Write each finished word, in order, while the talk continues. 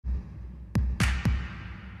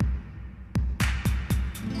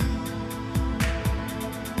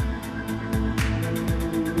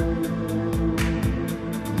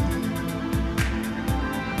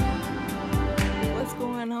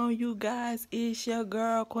guys? It's your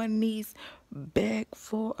girl Quanice back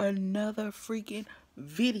for another freaking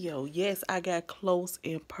video. Yes, I got close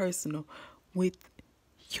and personal with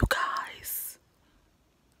you guys.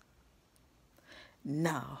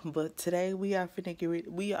 Nah, but today we are finna get ready.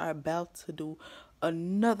 We are about to do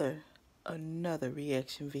another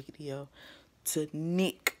reaction video to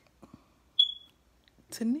Nick.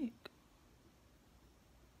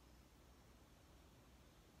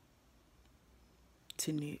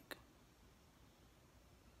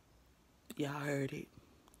 Y'all heard it.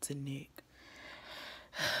 To Nick.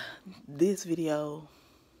 This video,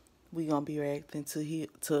 we gonna be reacting to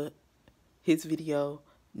his video,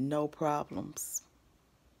 No Problems.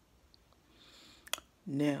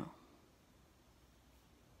 Now,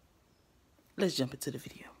 let's jump into the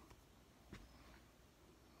video.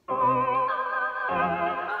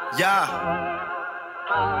 Yeah.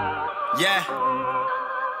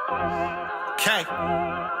 Okay.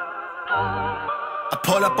 I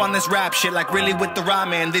pull up on this rap shit like really with the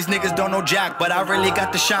rhyming. These niggas don't know jack, but I really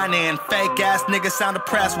got the shine in. Fake ass niggas sound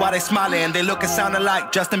depressed while they smiling. They look and sound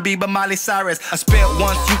alike, Justin Bieber, Miley Cyrus. I spit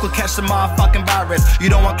once, you could catch the motherfucking virus. You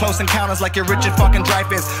don't want close encounters like you're Richard fucking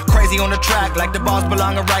Dreyfuss. Crazy on the track like the balls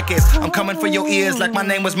belong to Rikers. I'm coming for your ears like my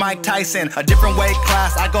name was Mike Tyson. A different weight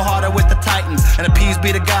class, I go harder with the Titans. And appease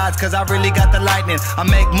be the gods, cause I really got the lightning. I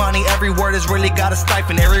make money, every word is really got a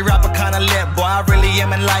stipend. Every rapper kinda lit, boy, I really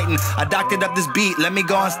am enlightened. I doctored up this beat, let me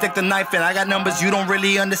go and stick the knife in. I got numbers you don't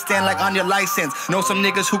really understand like on your license. Know some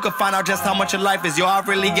niggas who can find out just how much your life is. Yo, I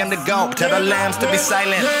really am the GOAT. Tell the lambs to be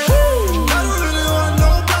silent.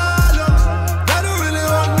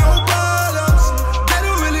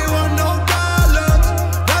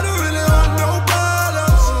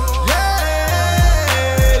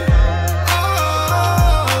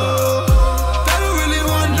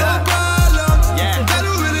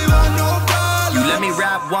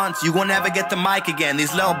 Once, you gon' never get the mic again.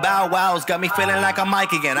 These little bow wows got me feeling like I'm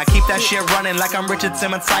Mike again. I keep that shit running like I'm Richard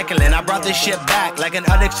Simmons cycling. I brought this shit back like an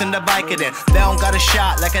addiction to Vicodin. They don't got a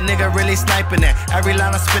shot like a nigga really sniping it. Every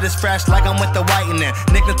line I spit is fresh like I'm with the whitening.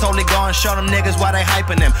 Nick totally gone, show them niggas why they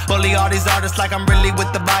hyping them. Bully all these artists like I'm really with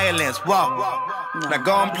the violence. Whoa. Now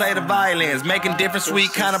go and play the violins. Making different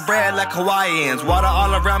sweet kind of bread like Hawaiians. Water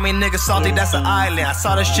all around me, niggas salty, that's an island. I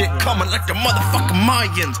saw this shit coming like the motherfucking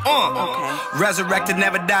Mayans. Resurrected,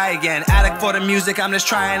 never die again. Addict for the music, I'm just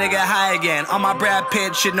trying to get high again. On my Brad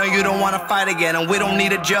Pitt shit, no you don't wanna fight again. And we don't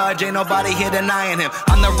need a judge, ain't nobody here denying him.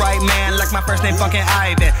 I'm the right man, like my first name fucking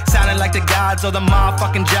Ivan. Sounding like the gods or the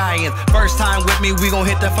motherfucking giants. First time with me, we gon'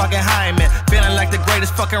 hit the fucking hymen. Feeling like the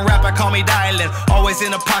greatest fucking rapper, call me Dylan. Always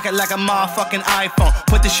in the pocket like a motherfucking iPhone.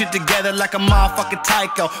 Put this shit together like a motherfucking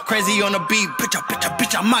Tycho. Crazy on the beat, bitch,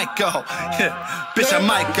 I might go. Bitch, I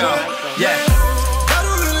might go. Yeah.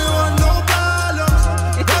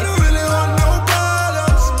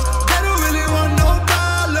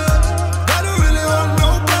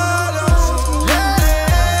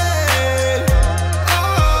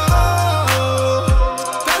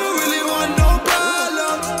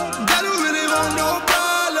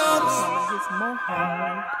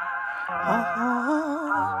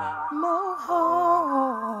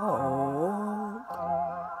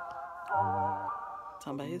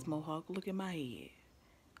 Talking about his mohawk. Look at my head.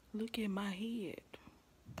 Look at my head.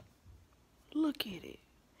 Look at it.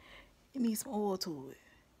 It needs some oil to it.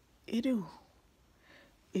 It do.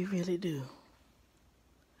 It really do.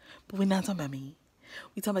 But we're not talking about me.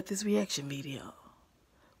 We talking about this reaction video.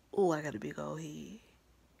 Oh, I got a big old head.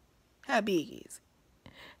 How big is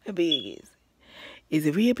it? How big is it? Is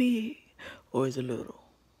it real big or is it little?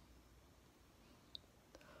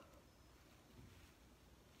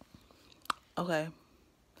 Okay.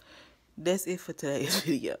 That's it for today's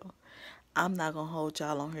video. I'm not gonna hold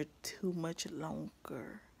y'all on here too much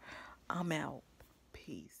longer. I'm out.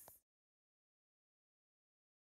 Peace.